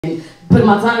Put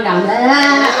my tongue down.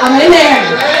 I'm in there.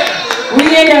 We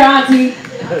in there, Auntie.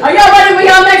 Are y'all ready for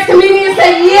y'all next comedian?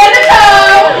 Say yeah to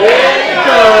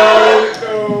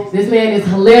go. This man is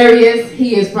hilarious.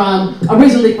 He is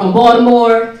originally from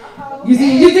Baltimore. You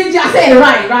see, I said it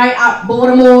right?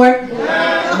 Baltimore.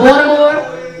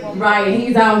 Right,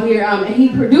 he's out here, and he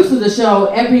produces the show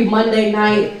every Monday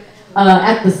night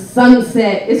at the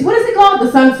Sunset. What is it called?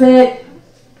 The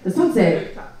Sunset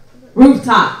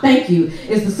Rooftop. Thank you.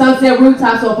 It's the Sunset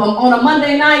Rooftop. So if I'm on a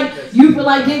Monday night, you feel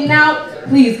like getting out,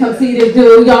 please come see this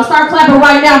dude. Y'all start clapping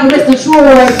right now for Mr.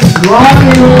 Troy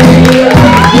Rawlings.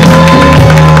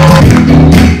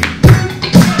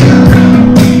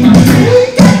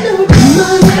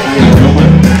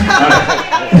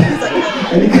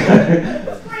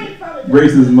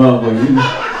 Racist motherfucker.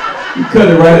 You cut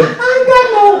it right. I ain't got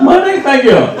no money. Thank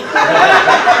you.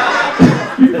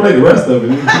 You play the rest of it.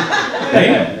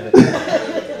 Damn.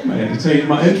 I had to change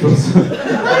my intros. I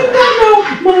ain't got no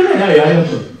money. Hey,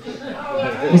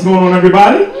 what's going on,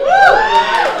 everybody?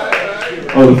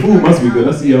 Oh, the food must be good.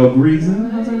 I see y'all greasing.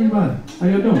 How's everybody? How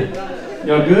y'all doing?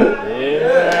 Y'all good?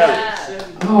 Yeah.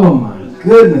 Oh my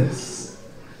goodness.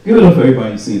 Give it up for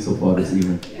everybody you've seen so far this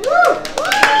evening.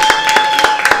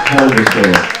 Hell of a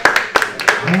show.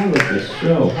 Hell of a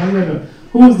show. How you doing?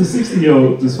 Who was the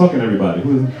 60-year-old just fucking everybody? Who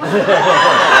was it?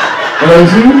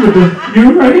 You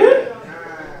right here?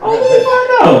 Oh, let me find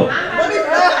out.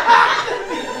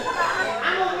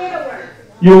 I'm a widower.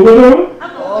 You a widower?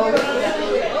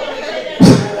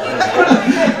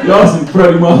 Y'all some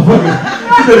pretty motherfuckers.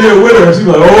 She said you're a widower. She's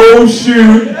like, oh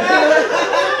shoot.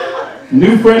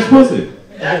 New fresh pussy.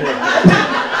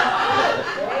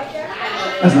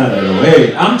 That's not that old.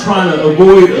 Hey, I'm trying to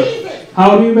avoid.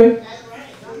 How old are you, babe?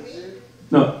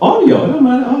 No, all of y'all. It don't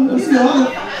matter.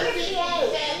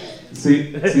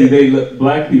 See, they look.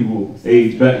 Black people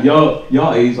age back.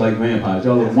 Y'all age like vampires.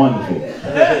 Y'all look wonderful.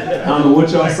 I don't know what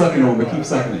y'all sucking on, but keep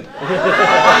sucking it.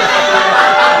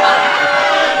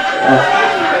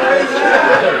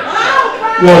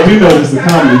 Well, you know this is a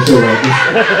comedy show, right?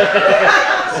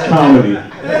 It's comedy.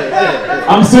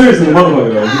 I'm serious in the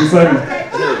motherfucker though. You sucking?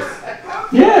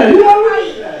 Yeah, you know.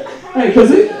 Hey,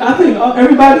 because I think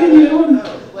everybody in here,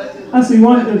 I see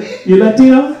one, you're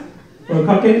Latino or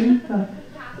Caucasian?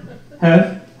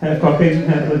 Half Caucasian,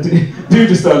 half Latino. Dude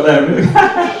just started laughing.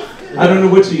 I don't know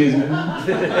what she is, man.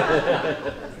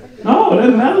 No,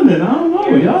 that's melanin. I don't know,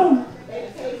 y'all.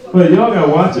 But y'all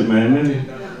gotta watch it, man.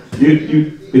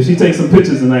 If she takes some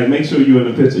pictures tonight, make sure you in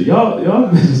the picture. Y'all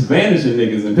just vanishing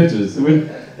niggas in pictures.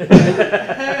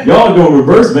 Y'all doing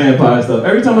reverse vampire stuff.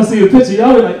 Every time I see a picture,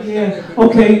 y'all are like, yeah,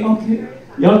 okay.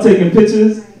 Y'all taking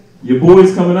pictures, your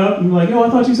boys coming up, and you're like, yo, I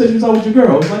thought you said you was out with your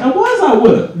girl. I was like, I was out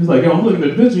with her. He's like, yo, I'm looking at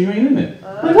the picture, you ain't in it.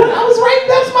 I'm like, what? I was right,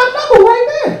 that's my number right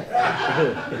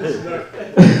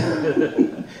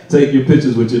there. Take your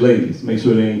pictures with your ladies. Make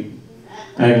sure they ain't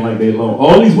acting like they alone.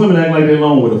 All these women act like they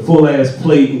alone with a full ass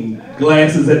plate and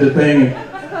glasses at the thing.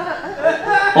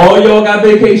 All y'all got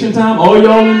vacation time? All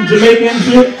y'all in Jamaica and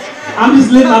shit? I'm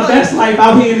just living my best life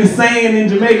out here in the sand in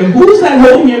Jamaica. Who's that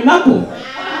holding your knuckle?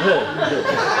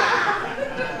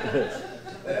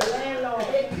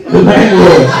 The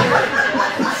landlord.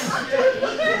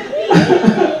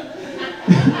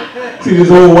 See this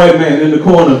old white man in the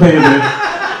corner paying me.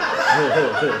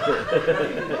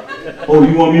 Oh,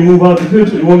 you want me to move out the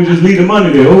picture? You want me to just leave the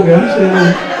money there? Okay,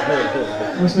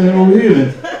 I'm staying over here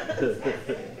then.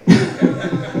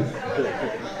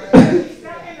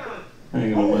 I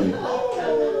ain't got no money.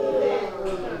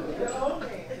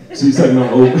 She's sucking on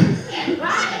old.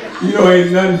 You know,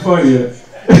 ain't nothing funnier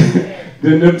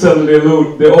than them telling their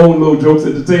own little jokes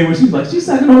at the table. She's like, she's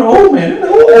sucking on an old man. Like,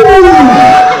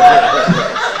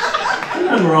 there's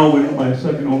nothing wrong with nobody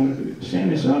sucking on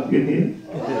Shannon Sharp getting here.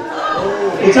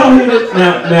 But y'all hear this?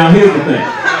 Now here's the thing.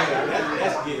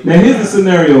 Now here's the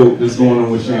scenario that's going on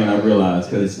with Shannon, I realize,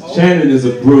 because Shannon is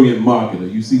a brilliant marketer.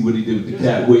 You see what he did with the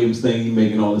Cat Williams thing, he's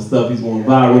making all this stuff, he's going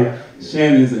viral.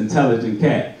 Shannon's an intelligent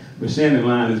cat, but Shannon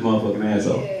lying his motherfucking ass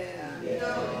off.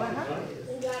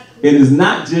 It is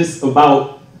not just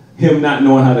about him not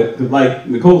knowing how to, like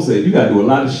Nicole said, you gotta do a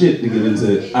lot of shit to get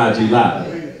into IG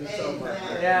Live.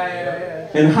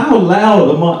 And how loud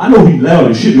I know he's loud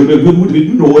as shit, you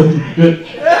know what? But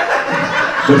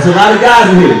there's a lot of guys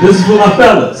in here. This is for my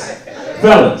fellas.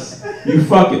 Fellas, you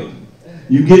fucking,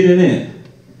 you getting it in.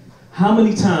 How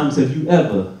many times have you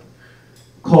ever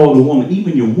called a woman,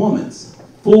 even your woman's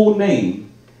full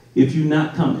name, if you're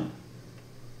not coming?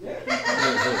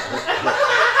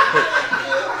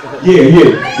 Yeah.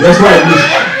 That's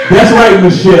right,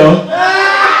 Michelle.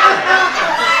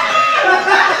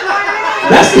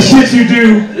 That's That's the shit you do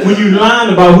when you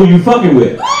lying about who you fucking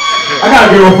with. I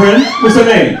got a girlfriend. What's her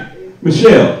name?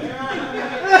 Michelle.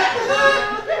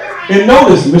 And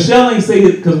notice, Michelle ain't say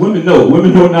it because women know.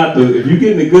 Women know not to. If you're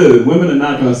getting it good, women are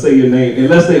not going to say your name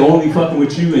unless they only fucking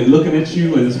with you and looking at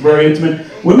you and it's very intimate.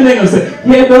 Women ain't going to say,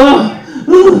 yeah, dog.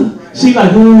 Ooh. She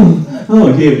like, ooh.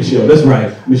 Oh, yeah, Michelle. That's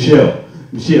right. Michelle.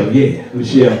 Michelle, yeah.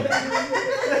 Michelle.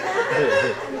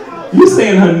 You're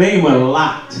saying her name a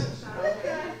lot.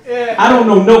 I don't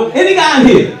know no any guy in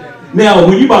here. Now,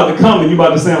 when you about to come and you about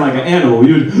to sound like an animal,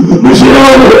 you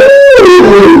Michelle.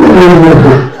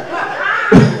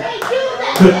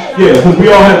 Yeah, because we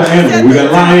all have an animal. We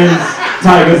got lions,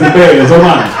 tigers, and bears. Oh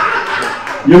my.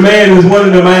 Your man is one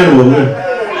of them animals.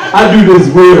 I do this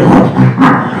weird.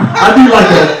 I do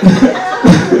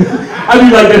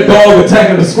like that dog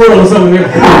attacking a squirrel or something.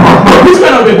 What's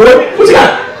got out there, boy? What you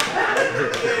got?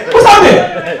 What's out there?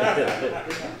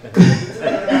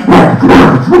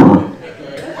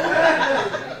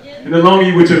 And the longer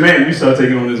you with your man, you start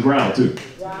taking on his growl too.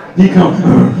 He comes. Okay.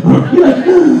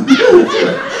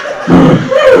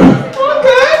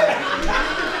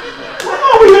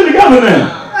 Oh, we in together now.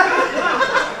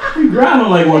 We growling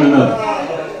like one another.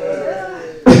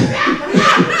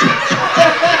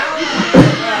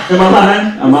 Am I lying?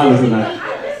 I'm honest tonight.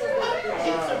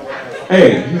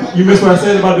 Hey, you missed what I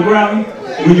said about the growling?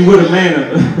 When you with a man,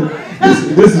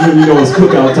 this is when you know it's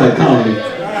cookout type comedy.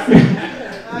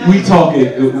 We talking,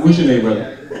 what's your name,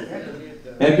 brother?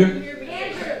 Edgar?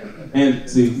 And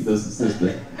see, that's the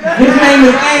sister. His name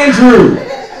is Andrew.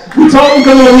 We told him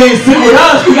come over here and sit with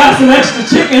us. We got some extra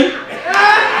chicken.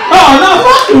 Oh no,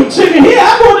 fuck you, chicken here.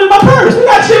 I put it in my purse. We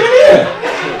got chicken here.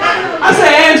 I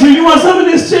say, Andrew, you want some of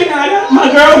this chicken? I got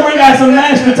my girlfriend got some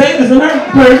mashed potatoes in her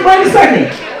purse. Wait a second.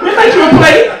 Let me make you a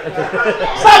plate.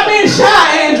 Stop being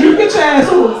shy, Andrew. Get your ass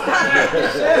over.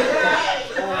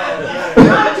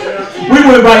 We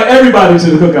would invite everybody to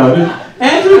the cookout.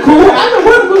 Andrew, cool. I know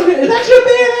what. Is that your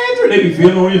man, Andrew? They be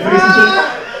feeling on your face and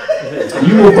shit.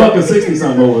 You will fucking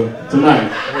 60-something over tonight.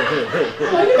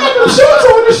 Like, you got them shorts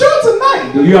on the show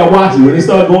tonight. You gotta watch it. When they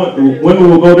start going, women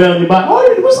will go down your body.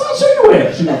 Oh, what size shoe you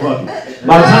wear? She gonna fuck you.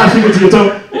 By the time she gets to your toe,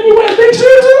 and you wear a big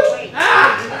shoe too?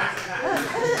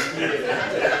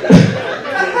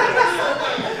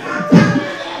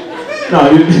 No,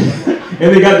 and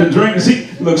they got the drink. She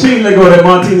didn't let go of that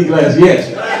martini glass yet.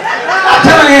 I'm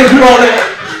telling Andrew all that.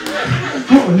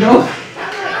 Oh no.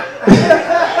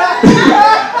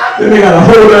 Then they gotta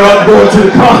hold her up going to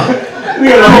the car. We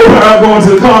gotta hold her up going to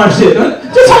the car and shit.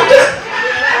 Just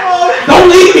don't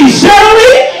leave me,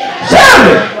 Shirley!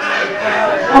 Shirley!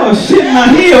 Oh shit, my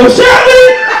heel, Shirley!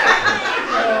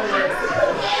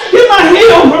 Get my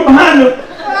heel from behind the...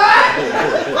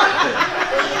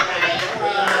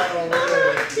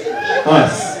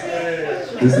 Us.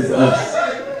 This is us.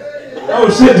 Oh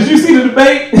shit, did you see the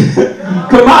debate?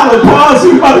 Kamala paused, she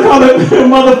was about to call that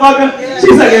motherfucker.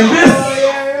 She's like, and this...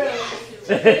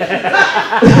 Looked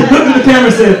at the camera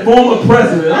and said, former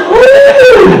president.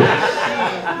 Ooh!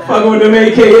 Fucking with them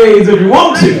AKAs if you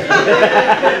want to.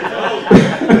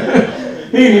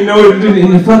 He didn't even know what to do.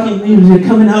 And the fucking they're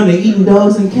coming out and they're eating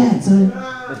dogs and cats.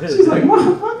 She's like,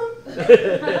 motherfucker.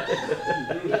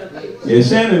 Yeah,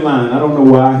 Shannon lying. I don't know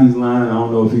why he's lying. I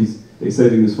don't know if they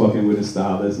said he was fucking with his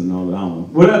stylist and all that. I don't know.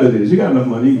 Whatever it is, you got enough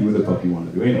money, you can do what the fuck you want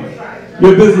to do. Anyway,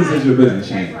 your business is your business,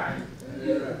 Shannon.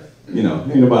 You know,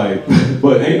 ain't nobody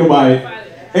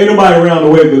around the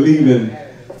way believing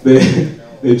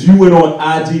that you went on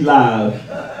IG Live,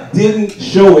 didn't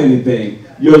show anything.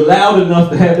 You're loud enough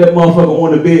to have that motherfucker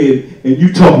on the bed and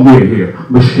you talk weird here.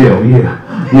 Michelle, yeah.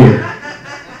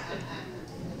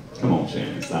 Come on,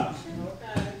 Shannon, stop.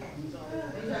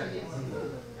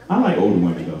 I like older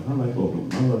women though. I like older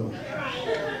women. I love them.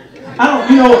 I don't,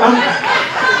 you know,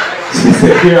 she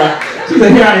said, here I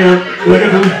am. Look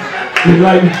at them.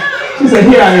 She said,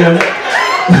 here I am.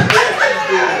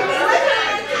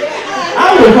 I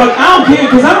don't care,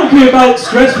 because I don't care about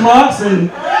stretch marks and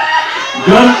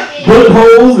bullet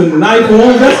holes and knife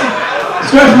wounds. That's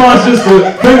stretch marks just for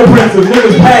fingerprints of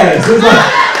niggas' past. It's like,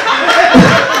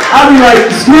 I'll be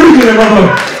like, Scrooge and mother.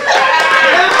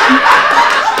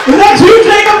 Is that you,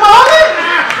 Jacob Marley?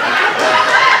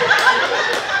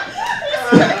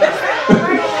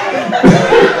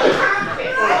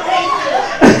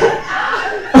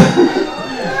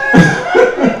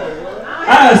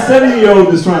 I got a 70-year-old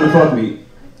that's trying to fuck me.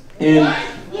 And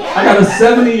I got a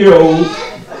 70-year-old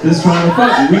that's trying to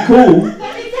fuck me. We cool.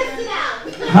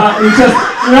 Huh? You know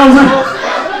what I'm saying?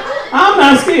 I'm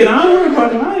not scared. I don't worry about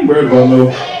them. I ain't worried about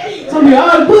no. Some people,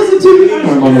 oh, pussy too. I ain't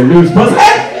worried about no loose pussy.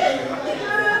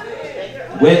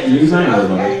 Wet news, I ain't worried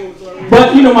about it.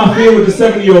 But you know my fear with the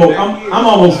 70-year-old, I'm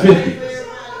almost 50.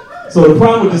 So the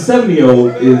problem with the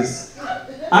 70-year-old is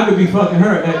I could be fucking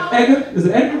her. Edgar? Is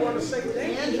it Edgar?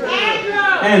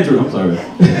 Andrew, I'm sorry.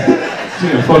 She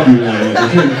gonna fuck you now,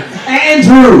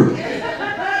 Andrew!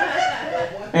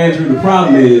 Andrew, the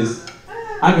problem is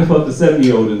I can fuck the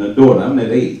 70-year-old and her daughter. I'm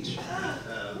that age.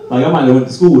 Like I might have went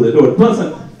to school with her daughter. Plus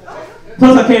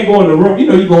I can't go in the room. You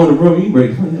know, you go in the room, you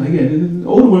ready for it. Like, yeah, the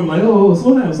older women like, oh,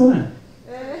 slow down, slow down.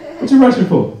 What you rushing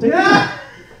for? Take your time.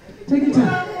 Take your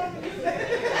time.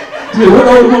 Dude, what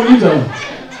older woman you talking?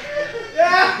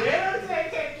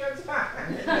 Take your time.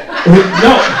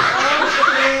 No.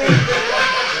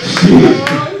 Shit.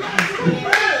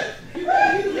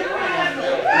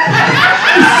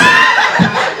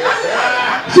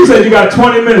 She said you got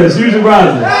 20 minutes, use your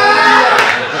browser.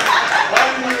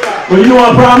 Well, you know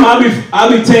what problem? I'll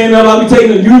be tearing up, I'll be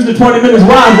taking it, use the 20 minutes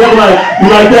wise. They're like, you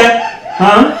like that?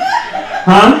 Huh?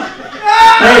 Huh?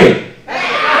 Hey.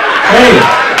 Hey.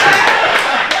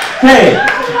 Hey.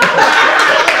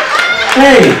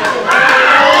 Hey.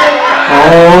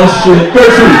 Oh shit.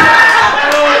 Gertrude.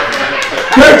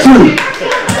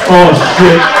 Oh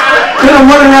shit. Then I'm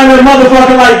running around that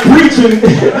motherfucker like preaching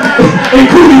in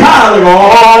Quickie high. Like, oh.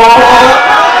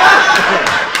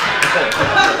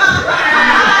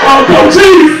 Oh, go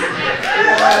cheese!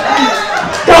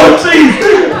 Go cheese!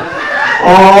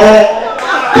 Oh.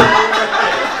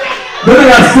 Then I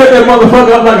gotta set that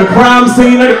motherfucker up like a crime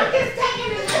scene.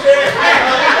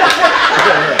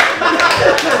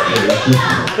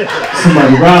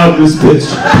 Somebody robbed this bitch.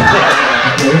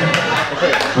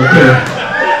 Okay.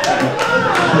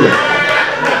 Yeah.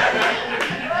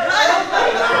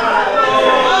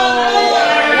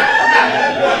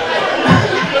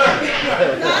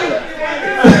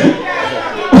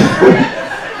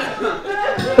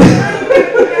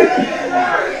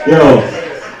 Yo,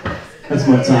 that's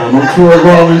my time. I'm Troy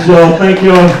Rawlings, y'all. Thank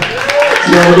y'all.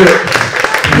 See y'all later.